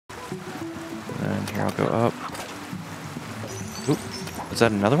And here, I'll go up. Oop, is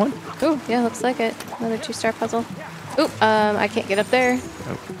that another one? Ooh, yeah, looks like it. Another 2-star puzzle. Ooh, I can't get up there.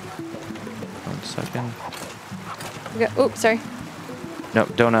 Oh. 1 second. Ooh, sorry. No,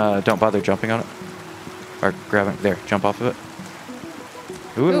 don't bother jumping on it. Or grabbing. There, jump off of it.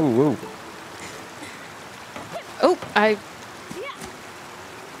 Ooh, ooh. Oh, Okay,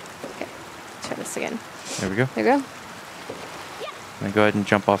 try this again. There we go. There we go. And go ahead and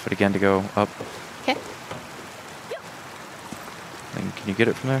jump off it again to go up. Okay. And can you get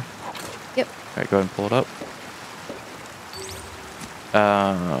it from there? Yep. Alright, go ahead and pull it up.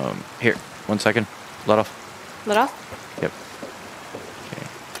 Here, 1 second. Let off. Let off? Yep. Okay.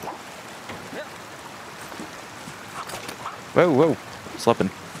 Whoa, whoa. Slipping.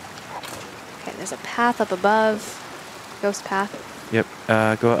 Okay, there's a path up above. Ghost path. Yep.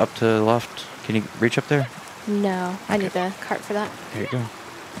 Go up to the left. Can you reach up there? No, I need the cart for that. There you go.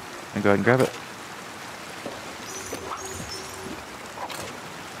 And go ahead and grab it.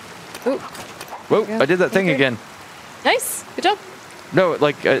 Ooh. Whoa, I did that thing Okay. again. Nice. Good job. No,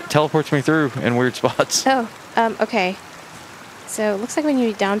 it teleports me through in weird spots. Oh, okay. So it looks like we need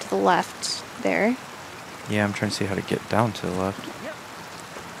to be down to the left there. Yeah, I'm trying to see how to get down to the left.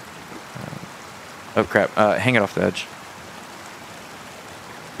 Oh crap, hang it off the edge.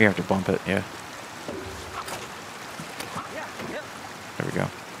 You have to bump it, yeah. There we go.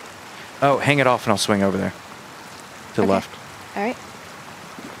 Oh, hang it off and I'll swing over there. To the left. All right.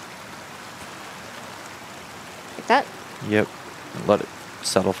 Like that? Yep. Let it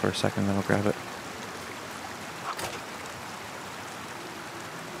settle for a second, then I'll grab it.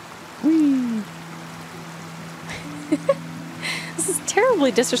 Whee! This is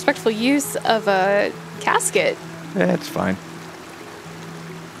terribly disrespectful use of a casket. Yeah, it's fine.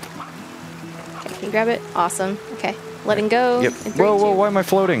 Okay, can you grab it? Awesome. Okay, letting go. Yep. In 3, Whoa, whoa, 2, why am I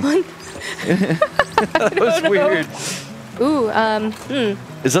floating? That was know. weird. Ooh,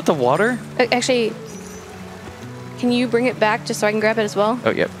 Is that the water? Actually, can you bring it back just so I can grab it as well?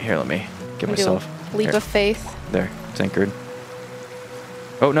 Oh, yep. Here, let me get Let me do myself. a leap There. of faith. There, it's anchored.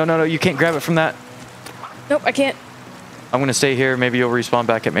 Oh, no, no, no, you can't grab it from that. Nope, I can't. I'm going to stay here. Maybe you'll respawn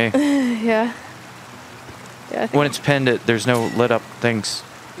back at me. Yeah. Yeah. When it's pinned, there's no lit up things.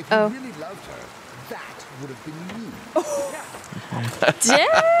 If Oh. you really loved her, that would have been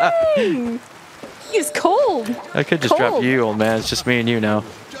you. Dang! He's cold. I could just drop Cold. you, old man. It's just me and you now.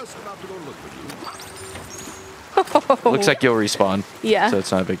 Just about to go look for you. Looks like you'll respawn. Yeah. So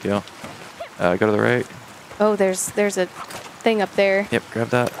it's not a big deal. Go to the right. Oh, there's a thing up there. Yep, grab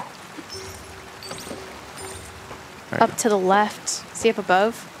that. All right. Up to the left. See up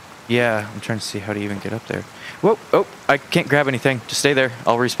above? Yeah, I'm trying to see how to even get up there. Whoa, oh, I can't grab anything. Just stay there.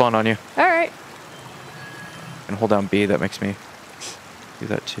 I'll respawn on you. All right. And hold down B. That makes me do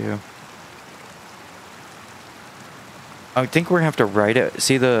that too. I think we're going to have to ride it.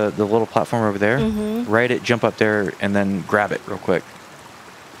 See the little platform over there? Mm-hmm. Ride it, jump up there, and then grab it real quick.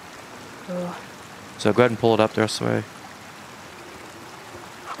 Ooh. So go ahead and pull it up the rest of the way.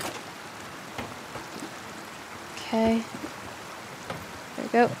 Okay. There we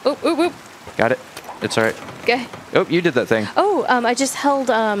go. Oh, oop, oop. Got it. It's all right. Okay. Oh, you did that thing. Oh, I just held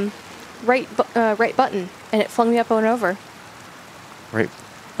right button and it flung me up and over. Right.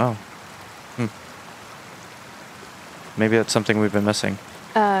 Oh. Maybe that's something we've been missing.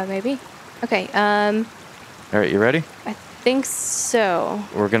 Maybe. Okay. All right, you ready? I think so.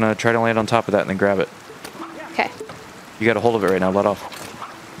 We're going to try to land on top of that and then grab it. Okay. You got a hold of it right now. Let off.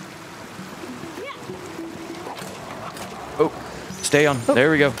 Oh, stay on. Oh, There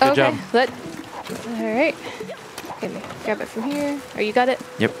we go. Good okay. job. All right. Let me grab it from here. Oh, you got it?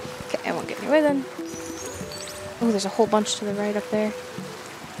 Yep. Okay, I won't get in your way then. Oh, there's a whole bunch to the right up there.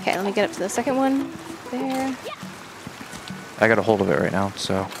 Okay, let me get up to the second one. There. I got a hold of it right now,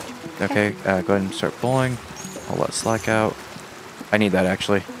 so. Okay, go ahead and start pulling. I'll let slack out. I need that,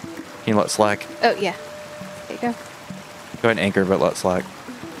 actually. Can you let slack? Oh, yeah. There you go. Go ahead and anchor, but let slack.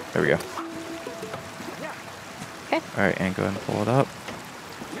 There we go. Okay. All right, and go ahead and pull it up.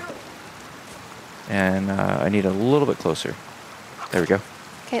 And I need a little bit closer. There we go.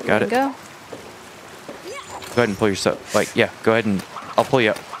 Okay, Got let it. go. Go ahead and pull yourself. Like, yeah, go ahead and I'll pull you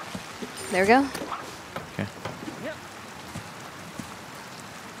up. There we go. Okay.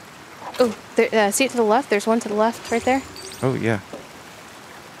 Oh, there, see it to the left? There's one to the left right there. Oh, yeah.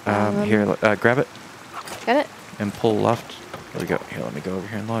 Here, grab it Got it? and pull left. There we go. Here, let me go over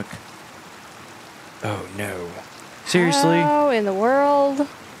here and look. Oh, no. Seriously? How in the world?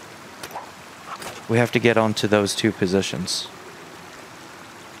 We have to get onto those two positions.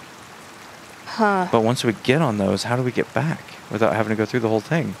 Huh. But once we get on those, how do we get back without having to go through the whole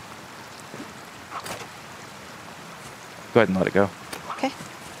thing? Go ahead and let it go. Okay.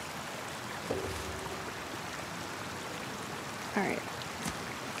 Alright.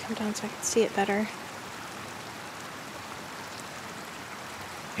 Come down so I can see it better.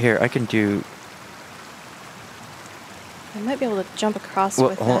 Here, I can do... I might be able to jump across Well,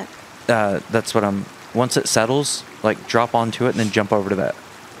 with hold that. that's what I'm... Once it settles, like, drop onto it and then jump over to that.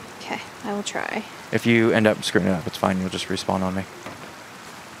 Okay, I will try. If you end up screwing it up, it's fine. You'll just respawn on me.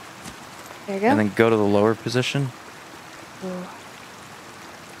 There you go. And then go to the lower position. Ooh.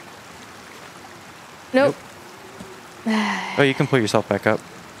 Nope. Oh, you can pull yourself back up.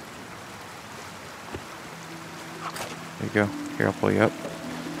 There you go. Here, I'll pull you up.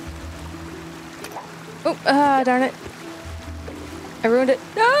 Oh, darn it. I ruined it.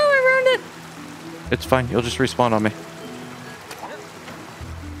 No, I ruined it. It's fine. You'll just respawn on me.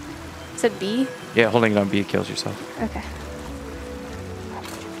 Said B? Yeah, holding it on B kills yourself. Okay.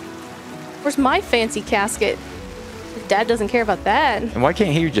 Where's my fancy casket? Dad doesn't care about that. And why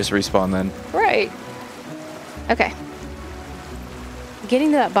can't he just respawn then? Right. Okay. Getting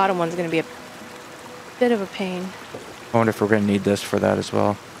to that bottom one's going to be a bit of a pain. I wonder if we're going to need this for that as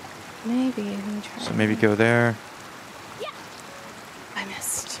well. Maybe. Let me try. So maybe go there. I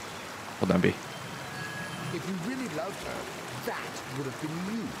missed. Hold on, B. If you really loved her, that would have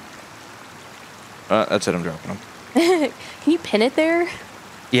been you. That's it. I'm dropping them. Can you pin it there?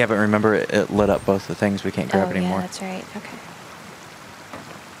 Yeah, but remember, it lit up both the things. We can't grab Oh, anymore. yeah, that's right. Okay.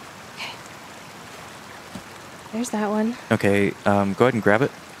 Okay. There's that one. Okay, go ahead and grab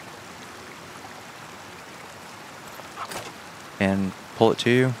it. And pull it to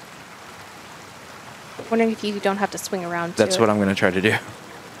you. Wondering if you don't have to swing around That's to what it. I'm going to try to do.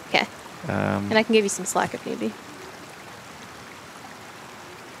 Okay. And I can give you some slack if need be.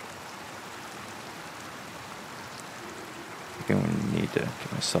 I think I'm going to need to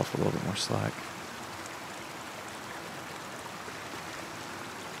give myself a little bit more slack.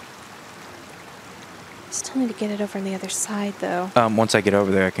 Still need to get it over on the other side, though. Once I get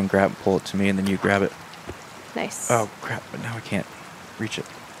over there, I can pull it to me, and then you grab it. Nice. Oh, crap, but now I can't reach it.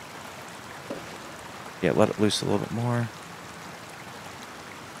 Yeah, let it loose a little bit more.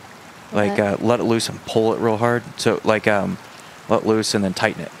 Like, let it loose and pull it real hard. So, like, let it loose and then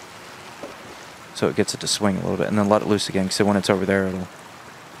tighten it. So it gets it to swing a little bit. And then let it loose again, so when it's over there, it'll...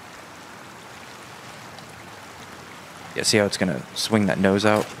 Yeah, see how it's going to swing that nose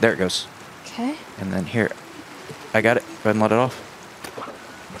out? There it goes. Okay. And then here. I got it. Go ahead and let it off.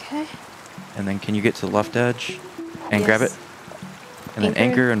 Okay. And then can you get to the left edge and grab it? Yes. And then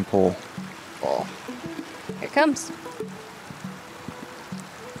anchor and pull. Pull. Here it comes.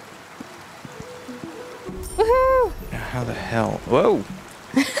 Woohoo! How the hell? Whoa!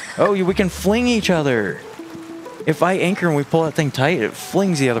 Oh, we can fling each other. If I anchor and we pull that thing tight, it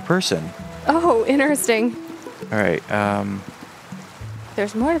flings the other person. Oh, interesting. All right.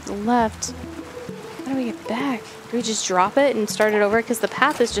 There's more to the left. How do we get back? Do we just drop it and start it over? Because the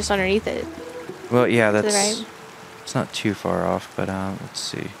path is just underneath it. Well, yeah, To the that's... right. It's not too far off, but let's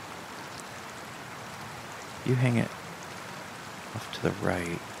see. You hang it off to the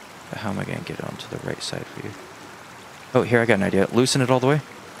right. But how am I going to get it onto the right side for you? Oh, here, I got an idea. Loosen it all the way.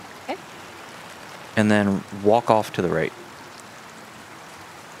 Okay. And then walk off to the right.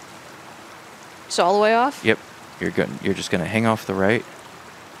 So all the way off? Yep. You're good. You're just going to hang off the right.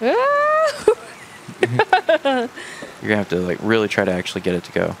 Ah! You're going to have to like really try to actually get it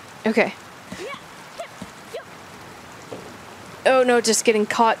to go. Okay. Oh no, just getting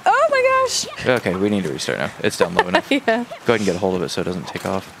caught. Oh my gosh! Okay, we need to restart now. It's down low enough. Yeah. Go ahead and get a hold of it so it doesn't take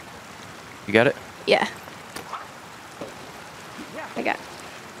off. You got it? Yeah. I got it.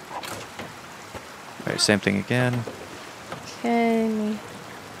 All right, same thing again. Okay.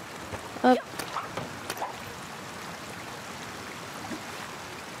 Up.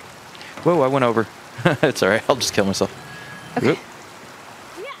 Whoa, I went over. It's all right. I'll just kill myself. Okay. Whoop.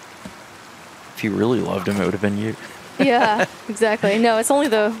 If you really loved him, it would have been you. Yeah, exactly. No, it's only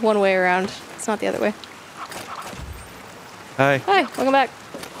the one way around. It's not the other way. Hi. Hi, welcome back.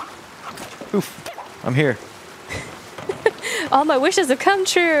 Oof. I'm here. All my wishes have come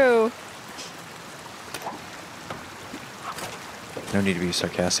true. No need to be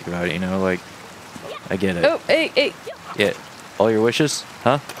sarcastic about it, you know? Like, I get it. Oh, hey. Yeah. All your wishes?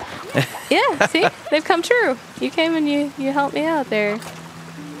 Huh? Yeah, see? They've come true. You came and you helped me out there.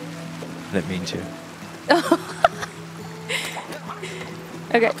 I didn't mean to.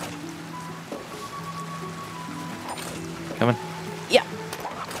 Okay. Coming. Yeah.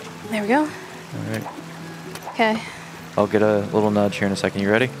 There we go. All right. Okay. I'll get a little nudge here in a second.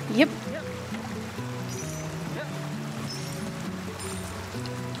 You ready? Yep.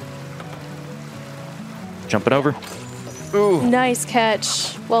 Jumping over. Ooh. Nice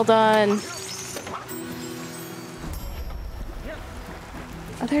catch. Well done.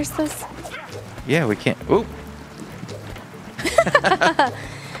 Oh, there's this. Yeah, we can't. Ooh.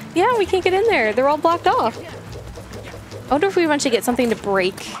 Yeah, we can't get in there. They're all blocked off. I wonder if we eventually get something to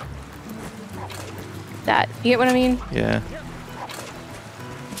break that. You get what I mean? Yeah.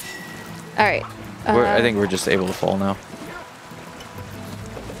 All right. I think we're just able to fall now.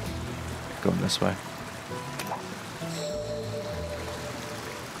 Going this way.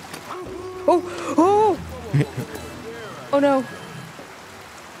 Oh! Oh! Oh no.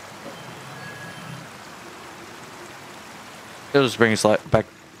 It'll just bring us back.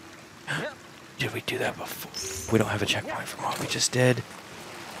 Did we do that before? We don't have a checkpoint from what we just did.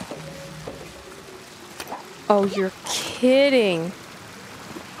 Oh, you're kidding.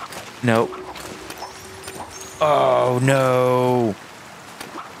 Nope. Oh, no.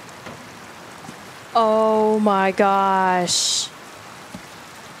 Oh my gosh.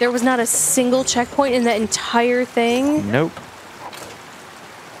 There was not a single checkpoint in that entire thing? Nope.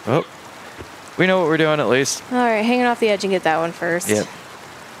 Oh. We know what we're doing at least. All right, hanging off the edge and get that one first. Yep.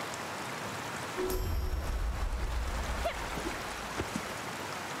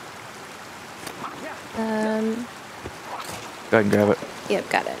 Go ahead and grab it. Yep,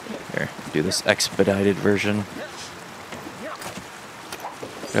 got it. Here, do this expedited version.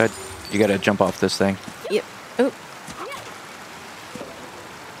 Go ahead. You gotta jump off this thing. Yep. Oop.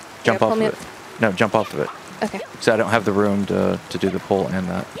 Jump Yeah, off pull me of it. No, jump off of it. Okay. So I don't have the room to do the pull and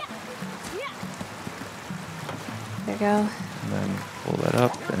that. There you go. And then pull that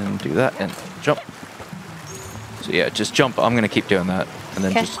up and do that and jump. So yeah, just jump. I'm gonna keep doing that. And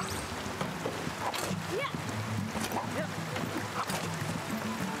then Okay. just...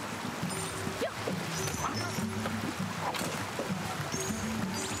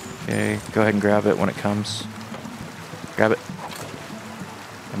 Okay, go ahead and grab it when it comes. Grab it.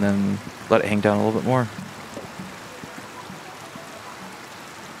 And then let it hang down a little bit more.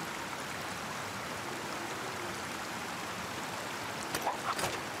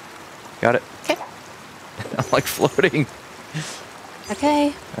 Got it. Okay. I'm like floating.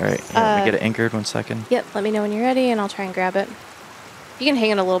 Okay. All right, here, let me get it anchored 1 second. Yep, let me know when you're ready and I'll try and grab it. You can hang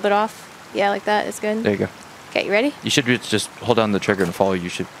it a little bit off. Yeah, like that is good. There you go. Okay, you ready? You should just hold down the trigger and follow. You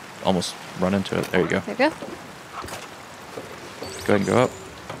should almost run into it. There you go. There you go. Go ahead and go up.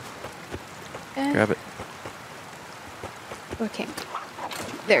 Okay. Grab it. Okay.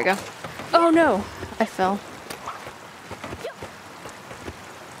 There we go. Oh no! I fell.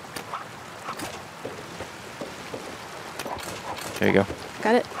 There you go.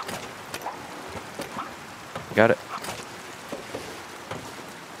 Got it? Got it.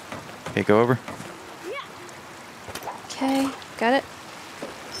 Okay, go over. Okay, got it.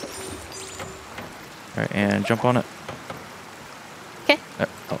 All right, and jump on it. Okay.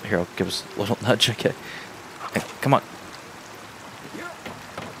 Oh, here, I'll give us a little nudge. Okay. Hey, come on.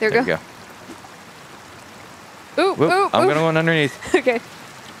 There we There go. you go. Ooh, Whoop, ooh, I'm ooh. gonna go in underneath. Okay.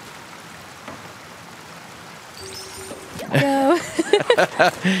 No.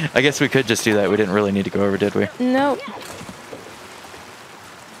 I guess we could just do that. We didn't really need to go over, did we? Nope.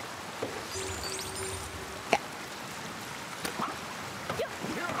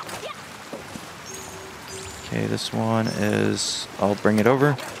 Okay, this one is... I'll bring it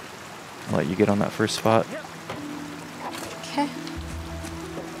over. I'll let you get on that first spot. Okay.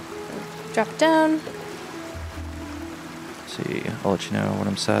 Drop it down. Let's see, I'll let you know when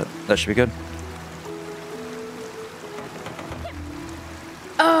I'm set. That should be good.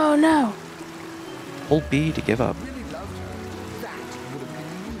 Oh no. Hold B to give up. Really loved her. That would have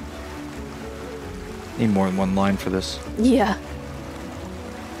been you. Need more than one line for this. Yeah.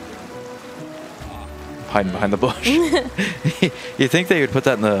 Hiding behind the bush. You think they would put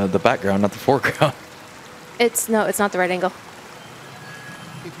that in the background, not the foreground. It's not the right angle.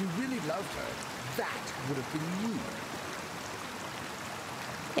 If you really loved her, that would have been you.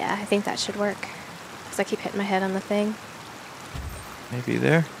 Yeah, I think that should work. Because I keep hitting my head on the thing. Maybe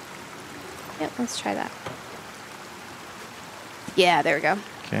there. Yep, let's try that. Yeah, there we go.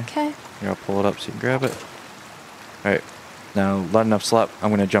 Okay. Okay. Here, I'll pull it up so you can grab it. All right. Now, let enough slap. I'm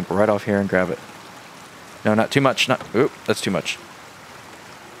going to jump right off here and grab it. No, not too much. Not. Oop, that's too much.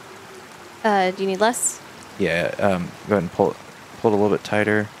 Do you need less? Yeah. Go ahead and pull it a little bit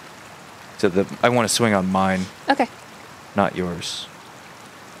tighter. So I want to swing on mine, Okay. not yours.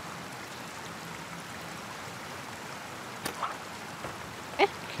 Eh.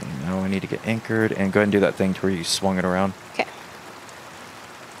 Okay. Now I need to get anchored and go ahead and do that thing to where you swung it around. Okay.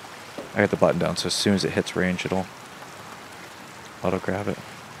 I got the button down, so as soon as it hits range, it'll auto grab it.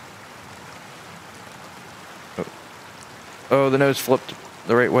 Oh. Oh, the nose flipped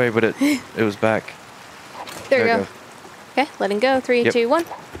the right way, but it was back. There we go. Okay, letting go. 3, Yep. 2, 1.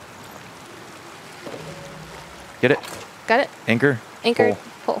 Get it? Got it. Anchor? Anchor.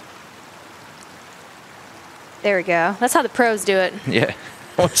 Pull. Pull. There we go. That's how the pros do it. Yeah.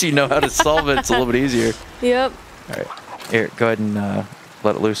 Once you know how to solve it, it's a little bit easier. Yep. All right. Here, go ahead and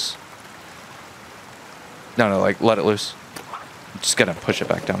let it loose. No, like let it loose. Just gotta push it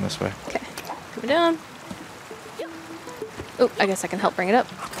back down this way. Okay. Coming down. Oh, I guess I can help bring it up.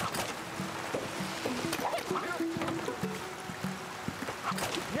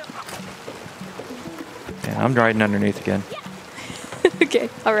 And I'm riding underneath again. Okay,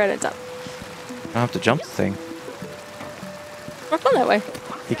 I'll ride on top. I don't have to jump the thing. More fun that way.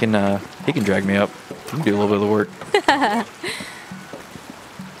 He can drag me up. He can do a little bit of the work.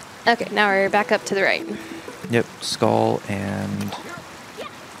 Okay, now we're back up to the right. Yep, skull and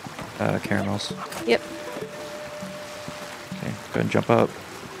caramels. Yep. Okay, go ahead and jump up.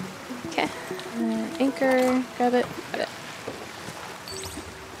 Okay. Anchor. Grab it. Got it.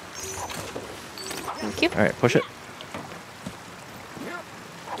 Thank you. All right, push it.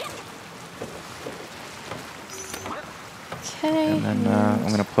 Okay. And then I'm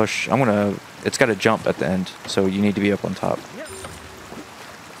gonna push. It's got to jump at the end, so you need to be up on top.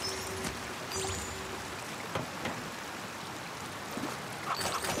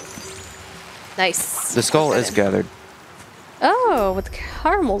 Nice. The skull Got is it. gathered. Oh, but the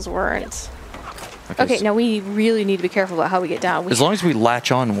caramels weren't. Okay, so now we really need to be careful about how we get down. as long as we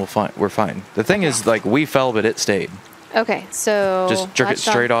latch on, we're fine. The thing is, like, we fell, but it stayed. Okay, so Just jerk it latched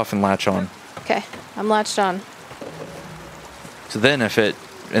on. straight off and latch on. Okay, I'm latched on. So then, if it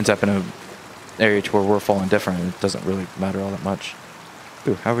ends up in a area to where we're falling different, it doesn't really matter all that much.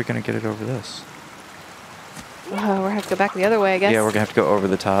 Ooh, how are we gonna get it over this? Oh, we're gonna have to go back the other way, I guess. Yeah, we're gonna have to go over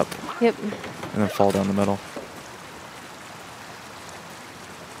the top Yep. and then fall down the middle.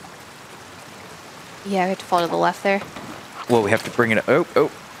 Yeah, we have to fall to the left there. Well, we have to bring it.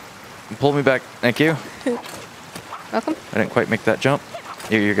 Oh! Pull me back. Thank you. Welcome. I didn't quite make that jump.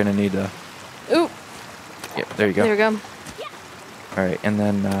 You're gonna need a. Ooh. Yep, there you go. There we go. All right, and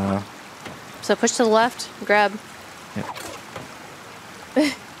then. So push to the left, grab. Yep.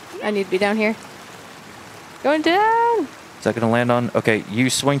 I need to be down here. Going down. Is that gonna land on? Okay,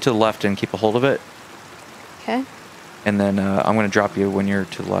 you swing to the left and keep a hold of it, Okay. and then I'm gonna drop you when you're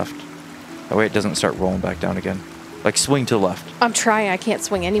to the left. That way it doesn't start rolling back down again. Like swing to the left. I'm trying. I can't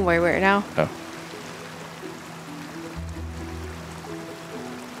swing anywhere right now. Oh.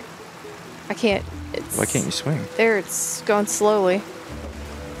 I can't. It's Why can't you swing? There, it's going slowly.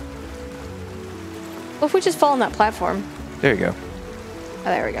 What if we just fall on that platform? There you go. Oh,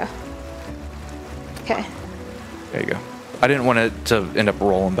 there we go. Okay. There you go. I didn't want it to end up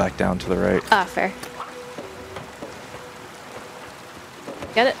rolling back down to the right. Ah, fair.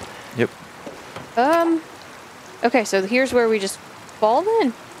 Get it? Yep. Okay, so here's where we just fall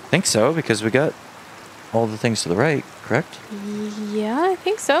then? Think so, because we got all the things to the right, correct? Yeah, I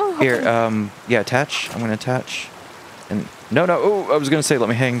think so. Here, yeah, attach. I'm gonna attach. And no, oh, I was gonna say let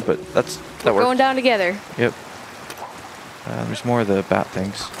me hang, but that We're works. going down together. Yep. There's more of the bat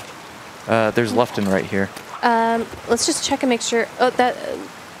things. There's left and right here. Let's just check and make sure. Oh,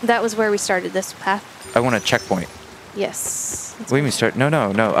 that was where we started this path. I want a checkpoint. Yes. What do you mean start? No.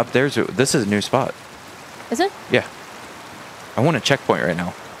 Up there's this is a new spot. Is it? Yeah. I want a checkpoint right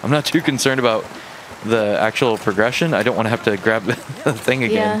now. I'm not too concerned about the actual progression. I don't want to have to grab the thing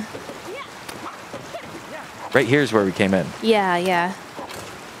again. Yeah. Right here's where we came in. Yeah.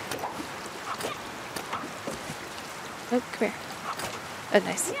 Oh, come here. Oh,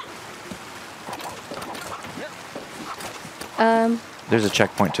 nice. There's a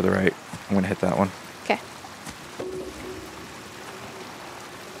checkpoint to the right. I'm gonna hit that one. Okay.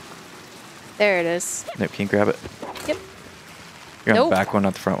 There it is. Nope, can you grab it? Yep. You're on Nope. the back one,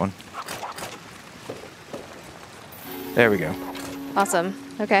 not the front one. There we go. Awesome.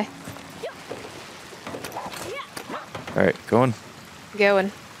 Okay. All right, going.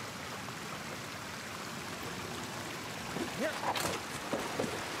 Going.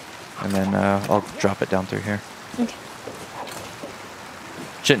 And then I'll drop it down through here. Okay.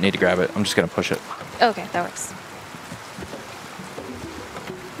 Shouldn't need to grab it. I'm just gonna push it. Okay, that works.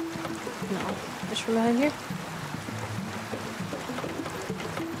 No. Push from behind here.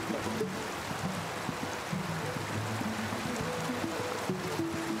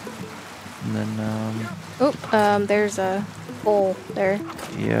 And then Oh, there's a hole there.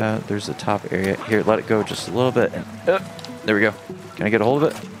 yeah, there's the top area. Here, let it go just a little bit. And there we go. Can I get a hold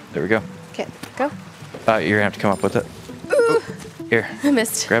of it? There we go. Okay, go. You're gonna have to come up with it. Ooh. Here, I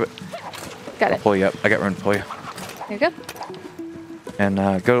missed. grab it. Got I'll it. pull you up. I got room to pull you. There you go.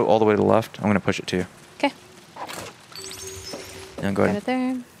 And go all the way to the left. I'm going to push it to you. Okay. And go Got ahead. it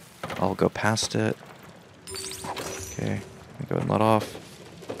there. I'll go past it. Okay. Go ahead and let off.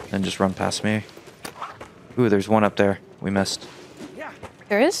 Then just run past me. Ooh, there's one up there. We missed.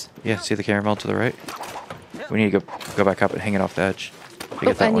 There is? Yeah, see the caramel to the right? We need to go back up and hang it off the edge. To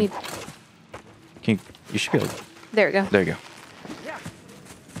get that I one. need... You should be able to. There we go. There you go.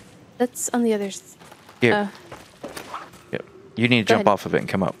 That's on the others. Here. Yep. You need to Go jump ahead. off of it and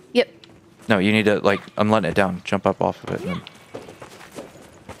come up. Yep. No, you need to, like, I'm letting it down. Jump up off of it. And then...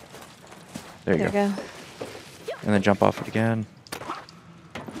 There you There go. we go. And then jump off it again.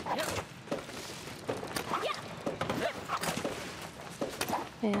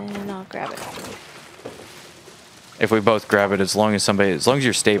 And I'll grab it. If we both grab it, as long as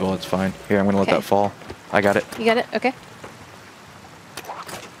you're stable, it's fine. Here, I'm gonna let Okay. that fall. I got it. You got it? Okay.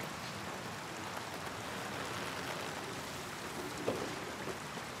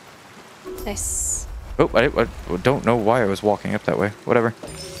 Nice. Oh, I don't know why I was walking up that way. Whatever.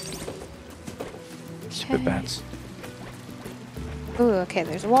 Stupid Okay. bats. Ooh, okay,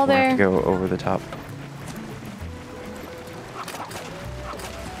 there's a wall We'll have there. to go over the top.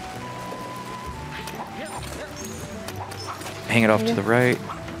 Hang it off to the right.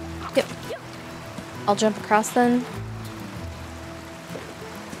 Yep. I'll jump across then.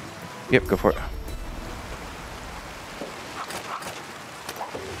 Yep, go for it.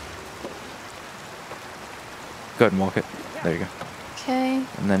 Go ahead and walk it. There you go. Okay.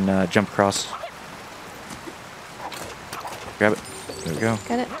 And then jump across. Grab it. There we go.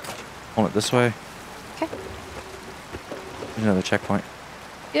 Got it. Hold it this way. Okay. There's another checkpoint.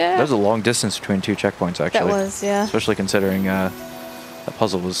 Yeah. There's a long distance between two checkpoints, actually. That was, yeah. Especially considering that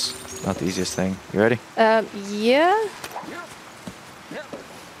puzzle was not the easiest thing. You ready? Yeah.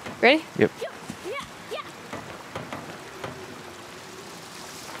 Ready? Yep.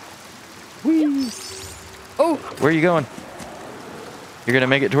 Whee! Oh, Where are you going? You're gonna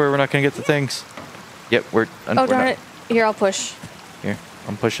make it to where we're not gonna get the things. Yep, we're. oh we're darn not. it. Here, I'll push. Here,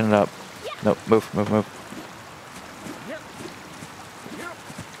 I'm pushing it up. Nope, move.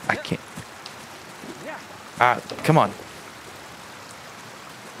 I can't. Ah, come on.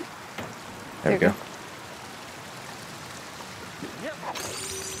 There we There go. you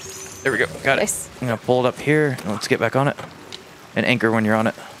There we go. Got it. Nice. I'm gonna pull it up here. And let's get back on it. And anchor when you're on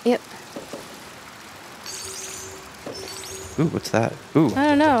it. Yep. Ooh, what's that? Ooh, I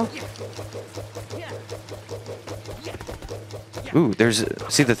don't know. ooh. There's.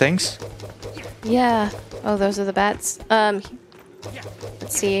 See the things? Yeah. Oh, those are the bats. Let's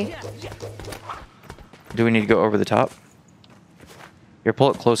see. Do we need to go over the top? Here, pull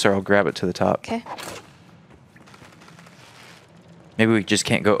it closer. I'll grab it to the top. Okay. Maybe we just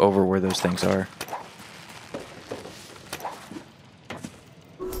can't go over where those things are.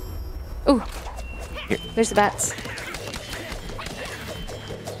 Ooh, Here, there's the bats.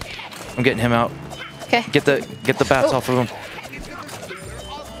 I'm getting him out. Okay. Get the bats Oh. off of him.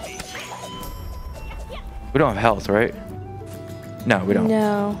 We don't have health, right? No, we don't.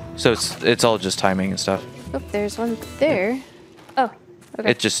 No. So it's all just timing and stuff. Oh, there's one there. Oh,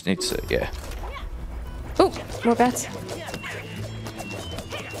 okay. It just needs to, yeah. Oh, more bats.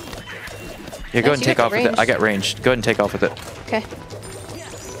 Yeah, go ahead and you take got off the with it. I range. got ranged. Go ahead and take off with it. Okay.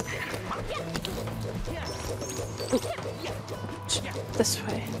 Ooh. This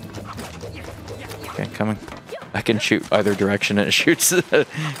way. Okay, coming. I can shoot either direction and it shoots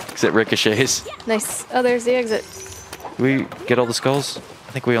because it ricochets. Nice. Oh, there's the exit. Do we get all the skulls?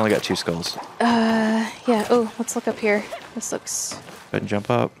 I think we only got 2 skulls. Yeah. Oh, let's look up here. This looks... Go ahead and jump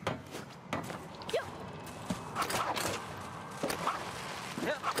up.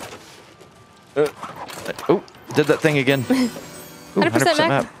 Oh, did that thing again. Ooh, 100%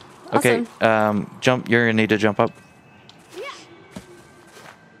 map. Okay, jump. You're gonna need to jump up.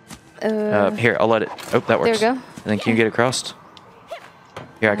 Here, I'll let it. Oh, that works. There we go. And then can you get across?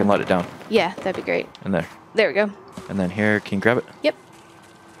 Here, I can let it down. Yeah, that'd be great. And there. There we go. And then here, can you grab it? Yep.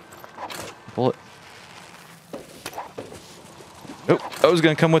 Pull it. Oh, I was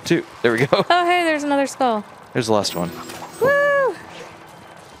gonna come with 2. There we go. Oh, hey, there's another skull. There's the last one. Woo!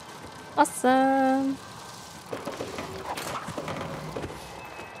 Awesome.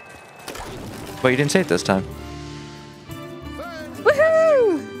 But you didn't say it this time.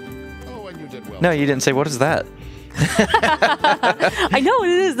 Woohoo! Oh, and you did well. No, you didn't say, what is that? I know what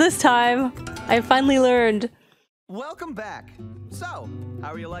it is this time. I finally learned. Welcome back. So,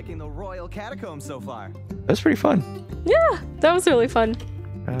 how are you liking the Royal Catacombs so far? That's pretty fun. Yeah, that was really fun.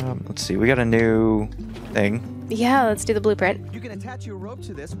 Let's see, we got a new thing. Yeah, let's do the blueprint. You can attach your rope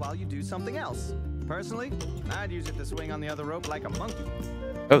to this while you do something else. Personally, I'd use it to swing on the other rope like a monkey.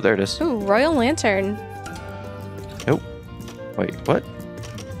 Oh, there it is. Ooh, Royal Lantern. Nope. Wait, what?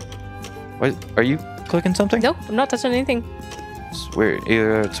 Wait, are you clicking something? Nope, I'm not touching anything. It's weird.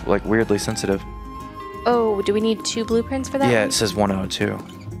 Either it's like weirdly sensitive. Oh, do we need 2 blueprints for that? Yeah, one? it says 102.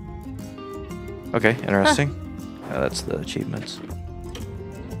 Okay, interesting. That's the achievements.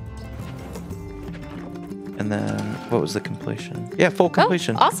 And then, what was the completion? Yeah, full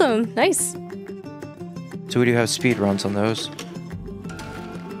completion. Oh, awesome. Nice. So we do have speed runs on those.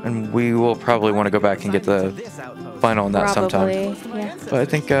 And we will probably want to go back and get the final on that Probably. sometime. Yeah. But I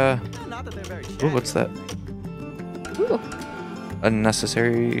think, Not that they're very ooh, what's that? Ooh.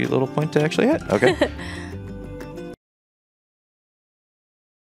 Unnecessary little point to actually hit. Okay.